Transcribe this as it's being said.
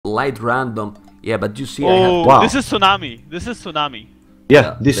light random. Yeah, but you see, Oh, I have. Wow. this is tsunami. This is tsunami.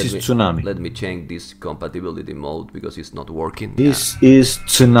 Yeah, this let is me- tsunami. Let me change this compatibility mode because it's not working. This is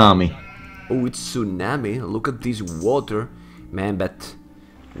tsunami. Oh, it's tsunami. Look at this water, man. But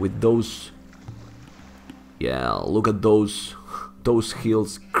with those, yeah, look at those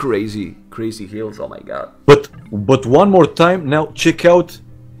hills, crazy hills. Oh my god. But one more time, now check out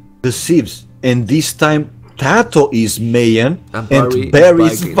the sieves, and this time TaToH is Mayan And Barry and Barry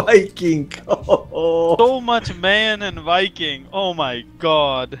is is Viking. Oh. So much man and Viking. Oh my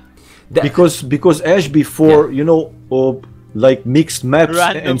god. That- Because Ash before, Yeah. you know, like mixed maps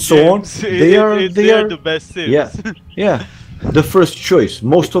Random and so on, games. they are the best sims. yeah, yeah, the first choice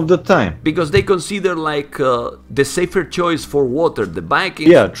most of the time. because they consider like the safer choice for water, the Vikings,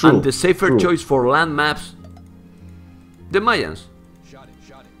 Yeah, true, and the safer true. choice for land maps, the Mayans.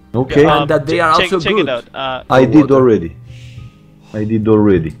 Okay, And that they are check, also check good. it out. I for did water. already. I did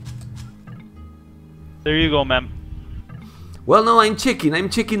already. There you go, ma'am. Well, no, I'm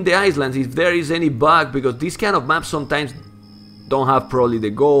checking the islands if there is any bug, because these kind of maps sometimes don't have probably the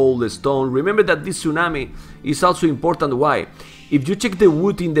gold, the stone. Remember that this tsunami is also important. Why? If you check the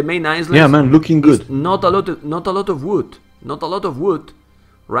wood in the main islands, Yeah, man, looking it's good. not a lot of wood,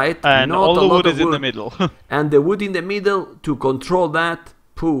 right? And not all a the lot wood of is in the middle. And the wood in the middle, to control that,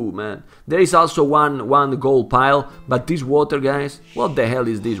 poo, man. There is also one gold pile, but this water, guys, what the hell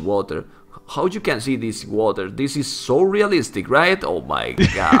is this water? How you can see this water? This is so realistic, right? Oh my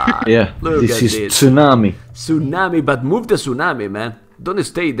god. Yeah, Look this at is this. tsunami. Tsunami, but move the tsunami, man. Don't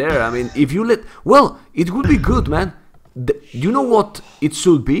stay there. I mean, if you let... Well, it would be good, man. You know what it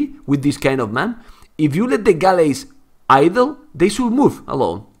should be with this kind of man? If you let the galleys idle, they should move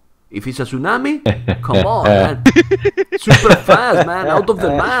alone. If it's a tsunami, come on, man. Super fast, man, out of the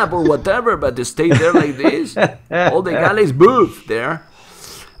map or whatever, but they stay there like this. All the galleys move there.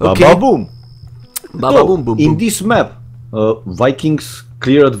 Okay. Baba boom. Baba So, boom boom in boom. this map, Vikings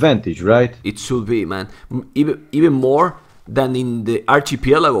clear advantage, right? It should be, man. Even more than in the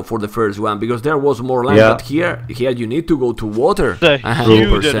archipelago for the first one, because there was more land. Yeah. But here you need to go to water. It's a 100%.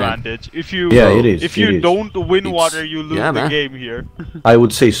 huge advantage. If you Yeah, it is, if it you is. don't win It's- water, you lose yeah, the man. game here. I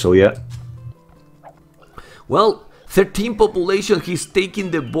would say so, yeah. Well, 13 population. He's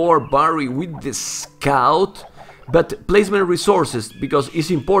taking the board, Barry, with the scout. But placement resources, because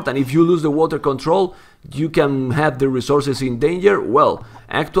it's important. If you lose the water control, you can have the resources in danger. Well,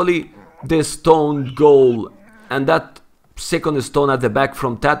 actually, the stone goal and that second stone at the back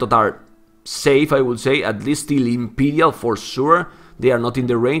from TaToH are safe, I would say. At least still Imperial for sure. They are not in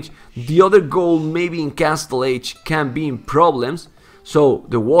the range. The other goal, maybe in Castle Age, can be in problems. So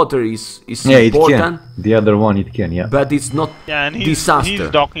the water is Yeah, it important. can. The other one, it can, yeah. But it's not Yeah, and he's disaster.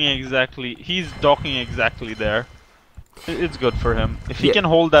 docking exactly. He's docking exactly there. It's good for him. If he Yeah. can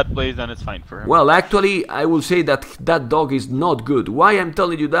hold that place, then it's fine for him. Well, actually, I will say that that dog is not good. Why I'm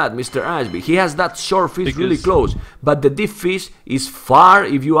telling you that, Mr. Ashby? He has that short fish really Because- close, but the deep fish is far,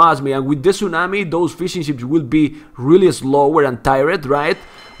 if you ask me. And with the tsunami, those fishing ships will be really slower and tired, right?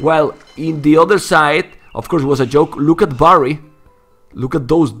 While in the other side, of course, it was a joke. Look at Barry. Look at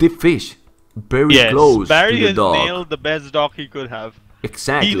those deep fish. Very yes, close Barry to the has dog. nailed the best dock he could have.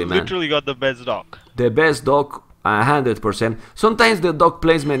 Exactly, He man. literally got the best dock. The best dog, 100%. Sometimes the dog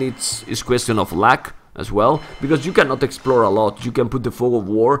placement is question of luck as well, because you cannot explore a lot. You can put the fog of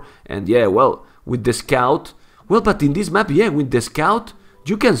war, and yeah, well, with the scout, well, but in this map, yeah, with the scout,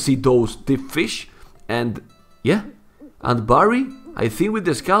 you can see those deep fish, and yeah, and Barry, I think with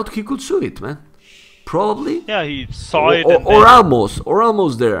the scout he could shoot it, man. Probably. Yeah, he saw it. Or, and or then-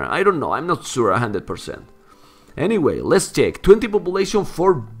 almost there. I don't know. I'm not sure 100%. Anyway, let's check. 20 population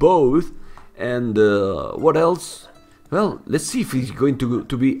for both. And what else? Well, let's see if he's going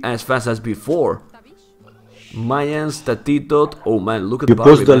to be as fast as before. Mayans, TaToH. Oh man, look at You Barry,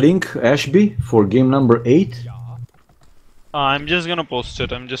 post the man. link, Ashby, for game number 8? I'm just gonna post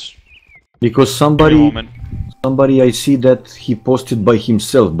it. I'm just. Because Give me a somebody moment. I see that he posted by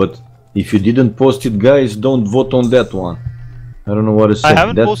himself, but if you didn't post it, guys, don't vote on that one. I don't know what to say. I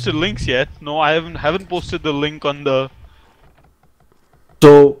haven't That- posted links yet. No, I haven't posted the link on the.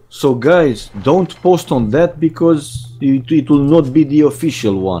 So guys, don't post on that because it will not be the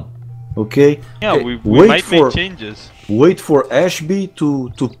official one. Okay? Yeah, Okay, we wait might for- make changes. Wait for Ashby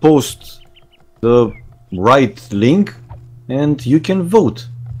to post the right link and you can vote.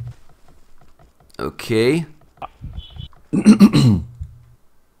 Okay.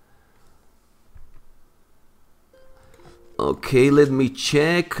 Okay, let me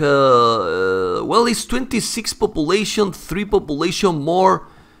check. Well, it's 26 population, 3 population more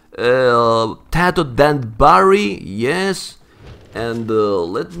TaToH than Barry. Yes. And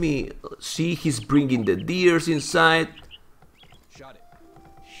let me see, he's bringing the deers inside.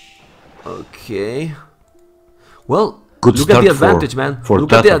 Okay. Well, Good look at start the advantage, man. for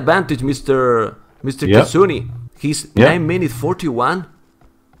Look at the TaToH. advantage, Mr. Yeah. Kasuni. He's Yeah. 9 minutes 41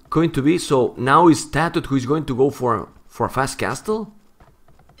 going to be. So now it's TaToH who is going to go for a fast castle.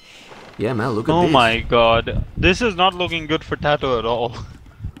 Yeah, man, look at Oh this. my god. This is not looking good for TaToH at all.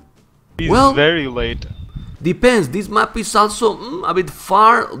 He's Well, very late. depends. This map is also a bit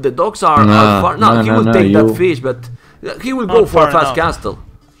far. The dogs are Nah, far. No, nah, he nah, will nah, take that you- fish, but he will Not go for a far fast enough. castle.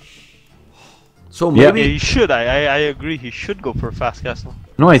 So Yeah, maybe he should. I agree. He should go for a fast castle.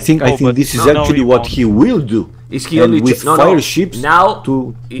 No, I think but this is no, actually he what won't. he will do. is he And only with no, fire no. ships now?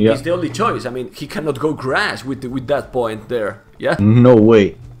 to It's the only choice. I mean, he cannot go grass with that point there. Yeah, no way.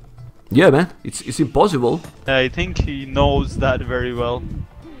 yeah, man. It's impossible. I think he knows that very well.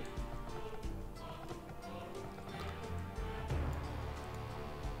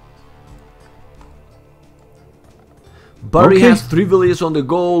 Barry Okay. has 3 villages on the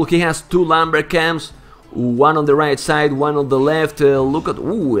goal. He has 2 lumber camps, one on the right side, one on the left. Look at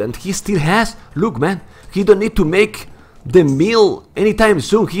and he still has. Look, man, he don't need to make the meal anytime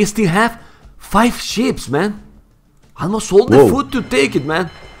soon. He still have 5 ships, man. Almost all the Whoa. food to take it, man.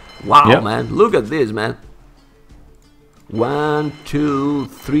 Wow, Yeah. man, look at this, man. 1, 2,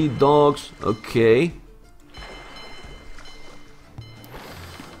 3 dogs. Okay.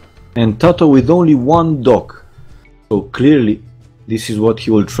 And TaToH with only 1 dock. So clearly, this is what he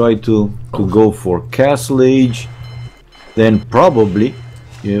will try to go for. Castle Age, then probably,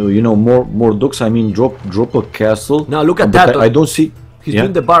 you know, more docks. I mean, drop a castle. Now look at But that. I don't see. He's yeah.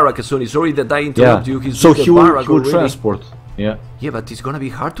 doing the barrack, Sony. Sorry that I Yeah. interrupt you. He's So doing he the will barrack already. transport. Yeah. Yeah, but it's gonna be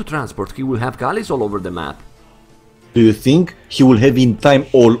hard to transport. He will have galleys all over the map. Do you think he will have in time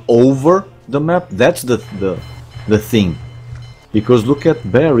all over the map? That's the thing. Because look at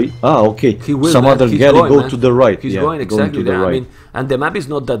Barry. Ah, okay. He will. Some man. other He's galley going, go man. to the right. He's yeah, going exactly to the there. right. I mean, and the map is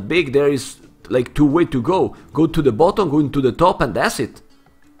not that big. There is like 2 ways to go. Go to the bottom, go into the top, and that's it.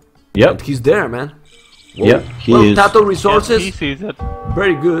 Yep. And he's there, man. Whoa. Yeah, he well, is. TaToH resources, Yes, he sees it.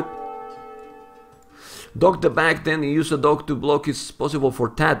 very good. Dock the back, then use a dock to block is possible for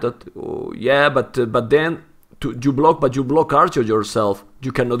TaToH. Oh, yeah, but then you block Archer yourself.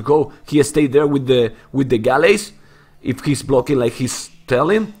 You cannot go. He stayed there with the galleys. If he's blocking like he's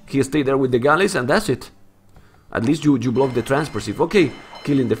telling, he stayed there with the galleys, and that's it. At least you block the transport ship. Okay,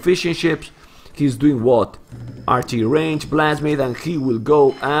 killing the fishing ships. He's doing what? Archery range, blacksmith, and he will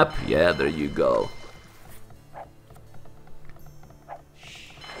go up. Yeah, there you go.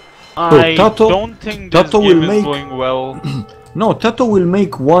 I TaToH don't think this TaToH game will is make- going well. No, TaToH will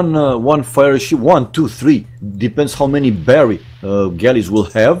make one fire ship, 1, 2, 3. Depends how many Barry galleys will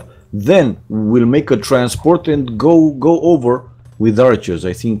have. Then we'll make a transport and go over with archers.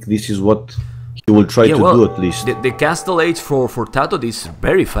 I think this is what he will try to do at least. The castle age for TaToH is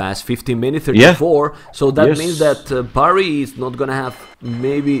very fast, 15 minutes, 34. So that Yes. means that Barry is not gonna have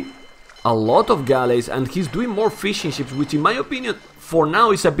maybe a lot of galleys, and he's doing more fishing ships, which in my opinion, for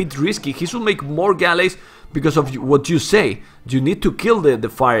now is a bit risky. He should make more galleys because of what you say. You need to kill the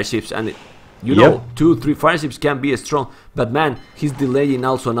fire ships, and you know, 2, 3 fire ships can be strong. But man, he's delaying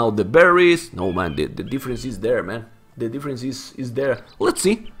also now the berries. No man, the difference is there, man. The difference is there. Let's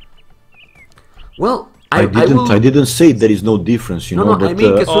see. Well, I didn't say there is no difference, you know. No, but, I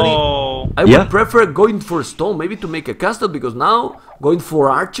mean, Kasuni, Oh, I Yeah. would prefer going for stone, maybe to make a castle, because now going for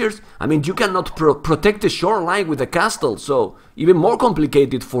archers, I mean, you cannot protect the shoreline with a castle, so even more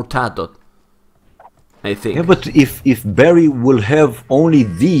complicated for TaToH, I think. yeah, but if Barry will have only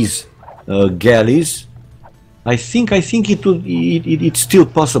these galleys, I think it's still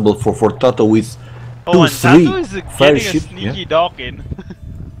possible for TaToH with 2, and 3 TaToH is fire getting a ships. sneaky dock in.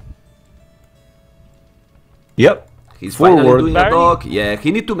 Yep. He's finally Forward. doing a Barry? dock. Yeah,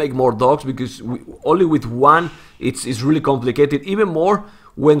 he need to make more docks, because only with one, it's really complicated. Even more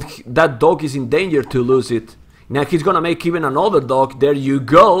when that dock is in danger to lose it. Now he's gonna make even another dock. There you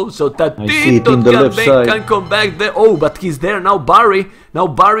go. So that see it in the left side. can come back there. Oh, but he's there now, Barry. Now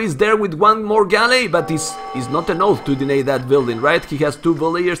Barry is there with one more galley, but it's not enough to deny that building, right? He has 2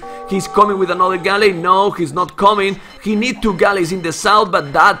 villagers. He's coming with another galley. No, he's not coming. He needs 2 galleys in the south,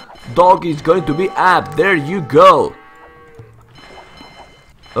 but that dock is going to be up. There you go.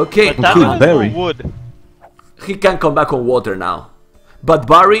 Okay, But TaToH has Barry. no wood. he can come back on water now. But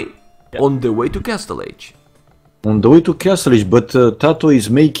Barry on the way to Castle Age. On the way to Castle Age, but TaToH is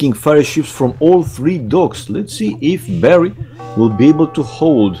making fire ships from all 3 docks. Let's see if Barry will be able to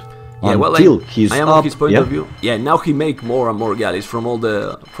hold Yeah, well, until he's I am up. on his point yeah. of view. Yeah, now he make more and more galleys from all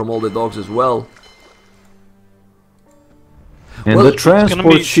the dogs as well. And Well, the it's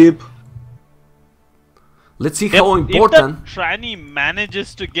transport ship. Let's see how important. If the tranny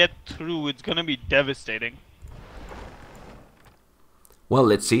manages to get through, it's gonna be devastating. Well,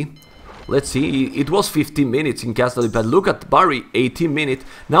 let's see. Let's see. It was 15 minutes in Castle, but look at Barry, 18 minutes.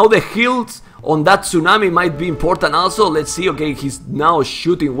 Now the hills on that tsunami might be important also. Let's see. Okay, he's now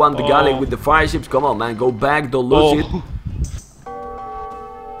shooting one galley with the fire ships. Come on, man, go back, don't lose it.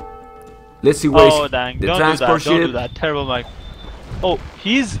 Let's see where dang. the Don't transport do that. Don't ship. do that. Terrible, Mike. Oh,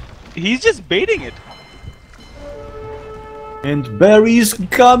 he's just baiting it. And Barry is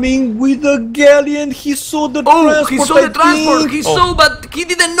coming with a galleon. He saw the transport. He saw the transport. He saw, but he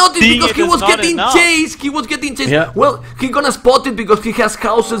didn't notice because he was getting chased. He was getting chased. Yeah. Well, he gonna spot it because he has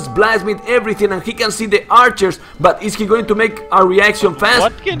houses, blacksmith, everything, and he can see the archers. But is he going to make a reaction fast?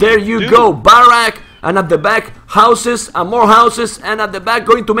 What can There he you do? go, barrack, and at the back houses and more houses, and at the back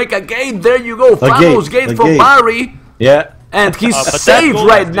going to make a gate. There you go, famous gate for Barry. Yeah. And he's but that safe goal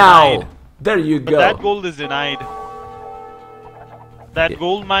right is now. denied. There you But go. that gold is denied. That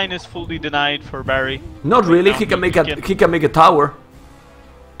gold mine is fully denied for Barry. Not really. now. He can make a tower.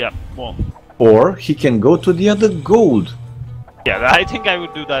 Yeah, well, Or he can go to the other gold. yeah, I think I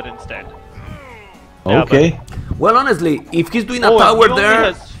would do that instead. Yeah, Okay. Well, honestly, if he's doing a and tower he only there,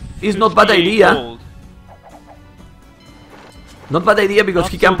 has it's not bad 58 idea. gold. Not bad idea because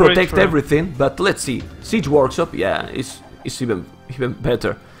Not he can so great protect for him. everything. But let's see. Siege Workshop, yeah, it's even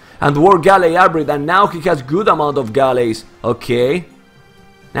better. And War Galley Arbrid, and now he has good amount of galleys. Okay.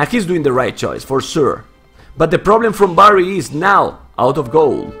 Now he's doing the right choice, for sure. But the problem from Barry is now out of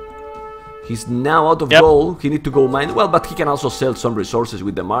gold. He's now out of gold. He need to go mine. Well, but he can also sell some resources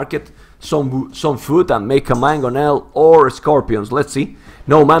with the market. Some food and make a mangonel or scorpions. Let's see.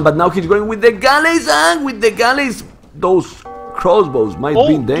 No, man, but now he's going with the galleys. And with the galleys, those crossbows might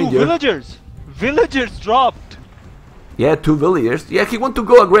be in danger. 2 villagers! Villagers dropped! Yeah, 2 villagers. Yeah, he want to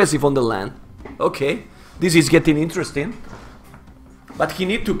go aggressive on the land. Okay, this is getting interesting. But he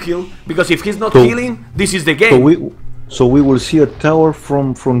need to kill, because if he's not killing, this is the game. So we will see a tower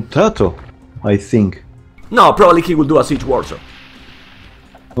from TaToH, I think. No, probably he will do a siege workshop.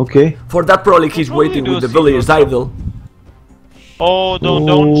 Okay. For that, probably he's Probably waiting do with a the siege villagers workshop. idle. Oh,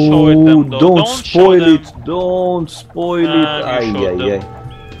 don't show it them though. Don't spoil show them. it. Don't spoil it. You showed them.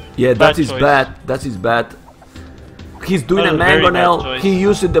 Yeah, that Bad is choice. bad. That is bad. He's doing That a was a very bad mangonel. choice. He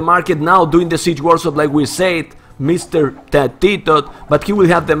used the market now, doing the siege workshop like we said. Mr. TaToH, but he will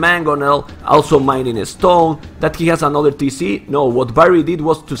have the mangonel, also mining a stone. That he has another TC. No, what Barry did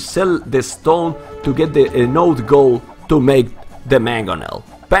was to sell the stone to get the node gold to make the mangonel.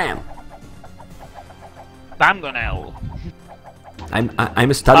 Bam! Mangonel.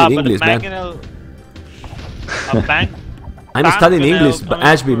 I'm studying English, man. I'm studying English, but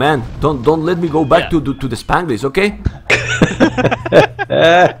Ashby, man. Don't let me go back to the Spanglish, okay?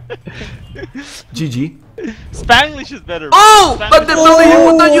 GG. Spanglish is better. Oh, Spanglish but the villagers,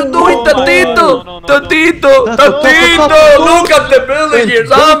 what are you doing, TaToH? TaToH, TaToH, look at the villagers,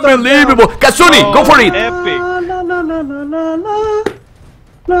 unbelievable. Kasuni, go for it. Epic.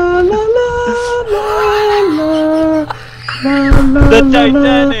 The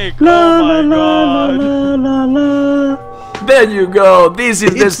Titanic. Oh my god. There you go, this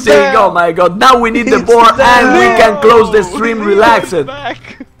is the thing, oh my god. Now we need the board and we can close the stream relaxed.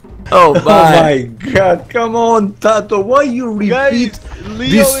 Back. Oh Oh my god, come on, TaToH, why you repeat Leo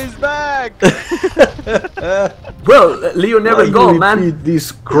this? is back. Well, Leo never go, man. Repeat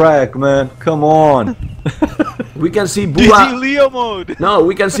this crack, man, come on. We can see DG Bua. Leo mode. No,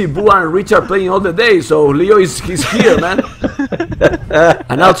 we can see Bua and Richard playing all the day, so Leo is here, man.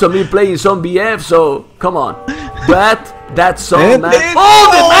 And also me playing some BF, so come on. But that's so, man. Oh,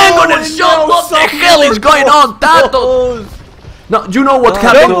 the mangonel shot! What the hell is going on, TaToH? No, you know what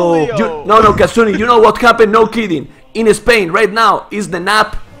happened? No, Kasuni, you know what happened? No kidding. In Spain right now is the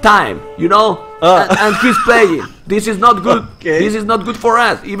nap time, you know, and he's playing. This is not good. Okay. This is not good for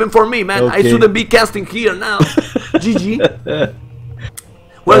us, even for me, man. I Okay. shouldn't be casting here now. GG.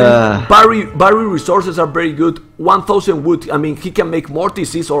 Well, Barry resources are very good. 1000 wood. I mean, he can make more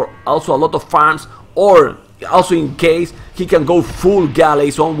TCs or also a lot of farms, or also in case he can go full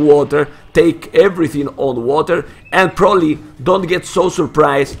galleys on water, take everything on water, and probably don't get so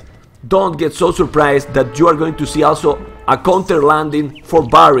surprised. Don't get so surprised that you are going to see also a counter landing for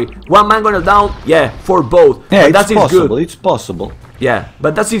Barry. One mangonel down, yeah, for both. Yeah, But it's possible, it's possible. Yeah,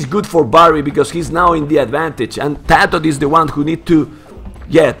 but that is good for Barry because he's now in the advantage, and TaToH is the one who need to,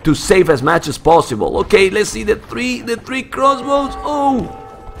 yeah, to save as much as possible. Okay, let's see the three crossbows.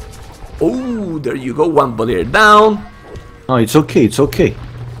 Oh, there you go, one bullet down. No, it's okay, it's okay.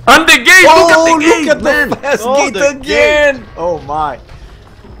 And the gate! Oh, look at the gate, look at man! the fast Oh, gate the again! Oh my.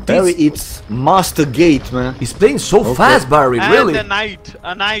 Barry, it's master gate, man. He's playing so fast, Barry, And really. a knight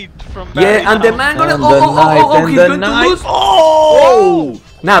from Barry. Yeah, and the now. man gonna... And Oh, the oh, knight, oh, oh, and he's the going to knight. lose. Oh!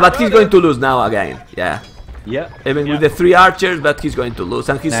 Nah, but he's going to lose now again. Yeah. Yeah. Even Yeah. with the 3 archers, but he's going to lose.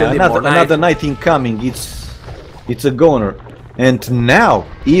 And he's sending more Another knights. knight incoming. It's a goner. And now,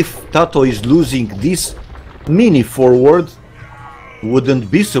 if TaToH is losing this mini forward, wouldn't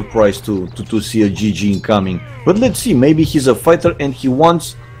be surprised to see a GG incoming. But let's see, maybe he's a fighter and he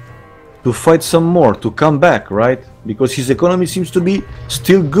wants to fight some more, to come back, right? Because his economy seems to be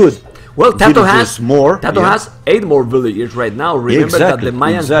still good. Well, TaToH has more. TaToH has 8 more villagers right now. Remember that the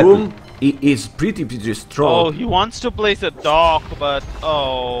Mayan room is pretty strong. Oh, he wants to place a dock, but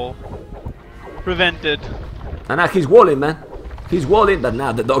oh, prevented. And now he's walling, man. He's walling, but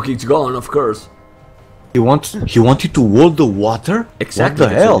now the dog is gone, of course. He wanted to wall the water? Exactly. What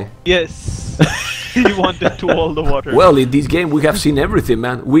the hell? Yes, he wanted to hold the water. Well, in this game we have seen everything,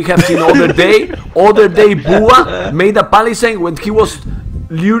 man. We have seen other day Bua made a palisade when he was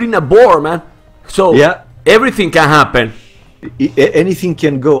luring a boar, man. So Yeah. everything can happen. Anything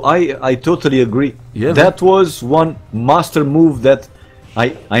can go. I totally agree. Yeah, that was one master move that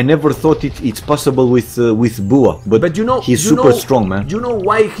I never thought it's possible with Bua. But you know, he's super strong, man. You know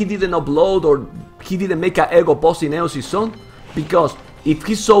why he didn't upload or he didn't make an ego post in Eos' zone? Because if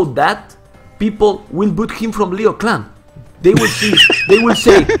he saw that, people will boot him from Leo clan. They will see. They will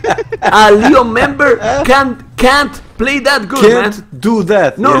say, a Leo member can't play that good, man. Can't do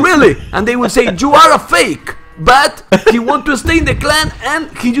that. No, yes. really. And they will say, you are a fake. But he want to stay in the clan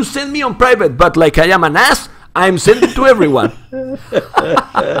and he just send me on private. But like I am an ass, I'm sending to everyone.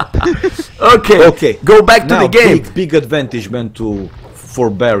 Okay. Go back to Now, the game. big advantage, man, for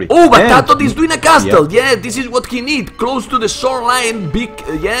Barry. Oh, but And- TaToH is doing a castle. Yeah, this is what he need. Close to the shoreline,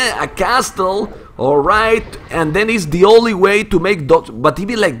 a castle. All right, and then it's the only way to make those. But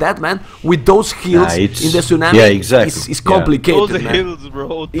even like that, man, with those hills it's- in the tsunami, yeah, exactly. it's Yeah. complicated, Those man. hills,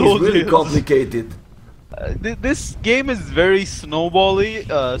 bro. It's Those really hills. complicated. This game is very snowbally,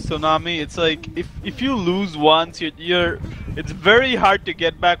 tsunami. It's like if you lose once, it's very hard to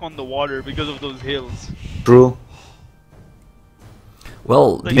get back on the water because of those hills. True.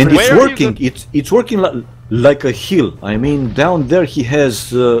 Well, Like, And where it's are you working. It's working like a hill. I mean, down there he has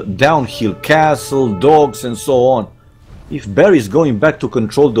downhill castle, dogs, and so on. If Barry's going back to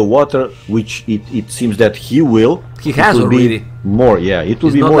control the water, which it seems that he will, He has it will already. be more. Yeah, it will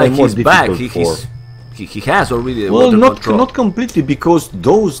it's be not more like and more he's back. difficult for. He has already the Well, water not control. not completely, because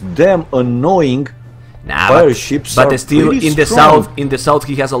those damn annoying Nah, fire ships but are still pretty in the strong. south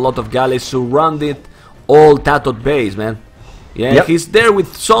he has a lot of galleys surrounded all TaToH base, man. Yeah, Yep. he's there with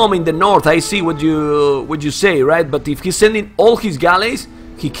some in the north. I see what you say, right? But if he's sending all his galleys,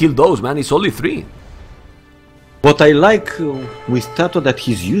 he killed those, man. It's only 3. What I like with TaToH that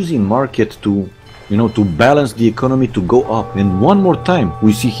he's using market to, to balance the economy to go up. And one more time,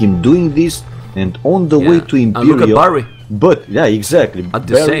 we see him doing this and on the way to And Imperial. look at Barry But yeah, exactly. at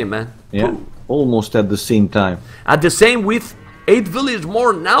the Barry- same, man. Yeah, almost at the same time. At the same with 8 villages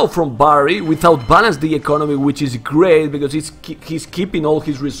more now from Barry without balance the economy, which is great because he's keeping all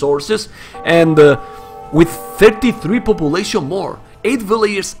his resources, and with 33 population more, 8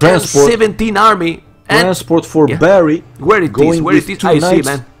 villagers Transport. and 17 army. And Transport for yeah. Barry. where it going is, with 2 I see, knights.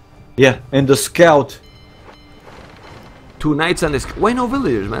 man. Yeah, and the scout. 2 knights and why no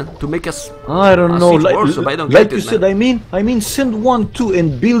villagers, man? To make us I don't a know, siege like, workshop, I don't like get you it, said, man. I mean, send 1, 2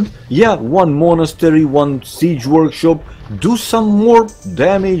 and build, one monastery, 1 siege workshop, do some more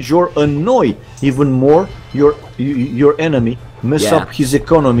damage or annoy even more your enemy, mess Yeah. up his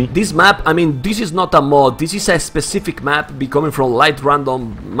economy. This map, I mean, this is not a mod, this is a specific map coming from light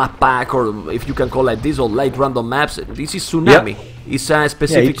random map pack, or if you can call it this, or light random maps. This is Tsunami. It's a Yeah,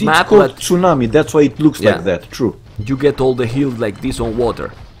 specific it's map, called but tsunami, that's why it looks Yeah. like that, true. you get all the hills like this on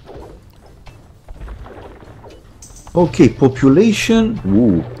water. Okay, population,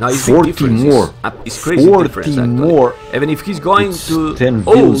 Now it's big 40 difference. more. It's crazy 40 difference, actually. more. Even if he's going It's to 10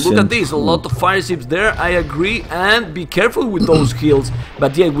 oh, vills look at and- this, a lot of fire ships there, I agree, and be careful with those hills.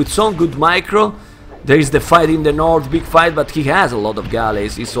 But yeah, with some good micro, there is the fight in the north, big fight, but he has a lot of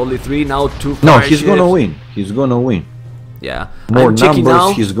galleys. It's only 3, now 2 No, fire he's gonna ships. win, he's gonna win. Yeah, More I'm checking numbers,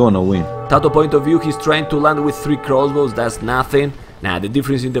 now. he's gonna win. TaToH point of view, he's trying to land with 3 crossbows, that's nothing. Nah, the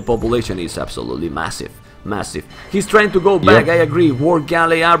difference in the population is absolutely massive. Massive. He's trying to go back, Yep. I agree. War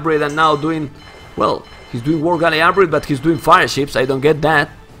galley upgrade and now doing, well, he's doing war galley upgrade, but he's doing fire ships. I don't get that.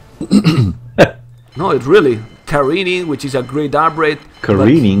 No, it's really careening, which is a great upgrade. but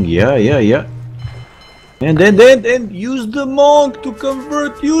Careening, yeah. And then use the monk to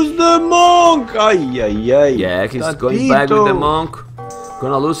convert. Use the monk. Ay, ay, ay. Yeah, he's TaToH. going back with the monk.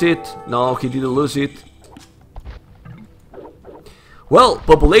 Gonna lose it. No, he didn't lose it. Well,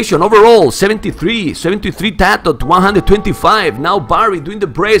 population overall 73 TaToH to 125. Now Barry doing the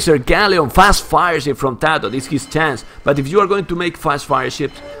bracer, Galleon, fast fire ship from TaToH. It's his chance. But if you are going to make fast fire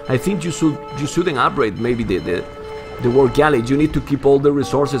ships, I think you shouldn't upgrade maybe the war galley. You need to keep all the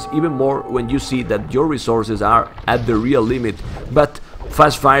resources, even more when you see that your resources are at the real limit. But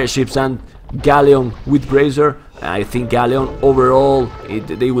fast fire ships and Galleon with bracer, I think Galleon overall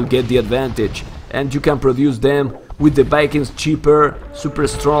they will get the advantage, and you can produce them with the Vikings cheaper, super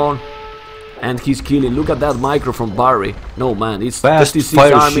strong, and he's killing. Look at that micro from Barry. No man, it's fast 36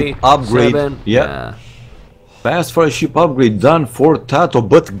 fire army, ship upgrade. 7. Yeah. Fast fire ship upgrade done for TaToH,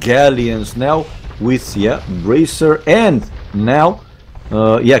 but galleons now with bracer, and now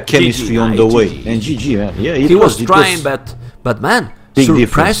chemistry GG, on the way. GG. And GG, man. Yeah, He was trying, but man, big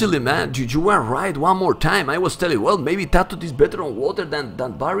surprisingly, man, you were right one more time. I was telling, well, maybe TaToH is better on water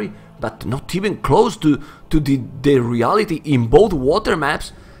than Barry, but not even close to the reality in both water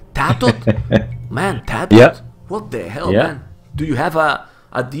maps. TaToH, man, TaToH, what the hell, man? Do you have a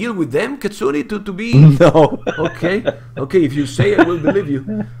deal with them, Katsuri, to be? No. Okay, if you say, I will believe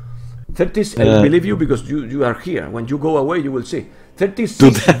you. 30, I believe you because you are here. When you go away, you will see.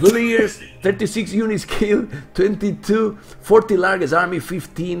 36 villagers, 36 units killed, 22, 40 largest army,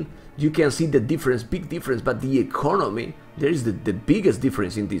 15. You can see the difference, big difference, but the economy, there is the biggest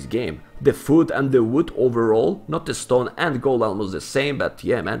difference in this game. The food and the wood overall, not the stone and gold almost the same, but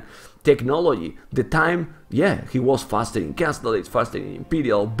yeah, man. Technology, the time, yeah, he was faster in Castle, it's faster in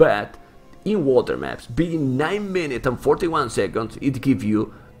Imperial, but in water maps, being 9 minutes and 41 seconds, it gives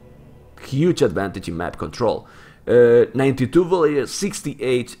you huge advantage in map control. 92 villagers,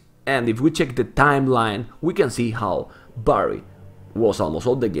 68, and if we check the timeline, we can see how Barry was almost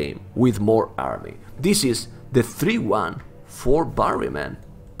all the game with more army. This is the 3-1 for Barry, man.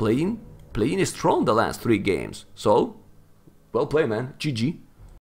 Playing strong the last 3 games. So, well played, man. GG.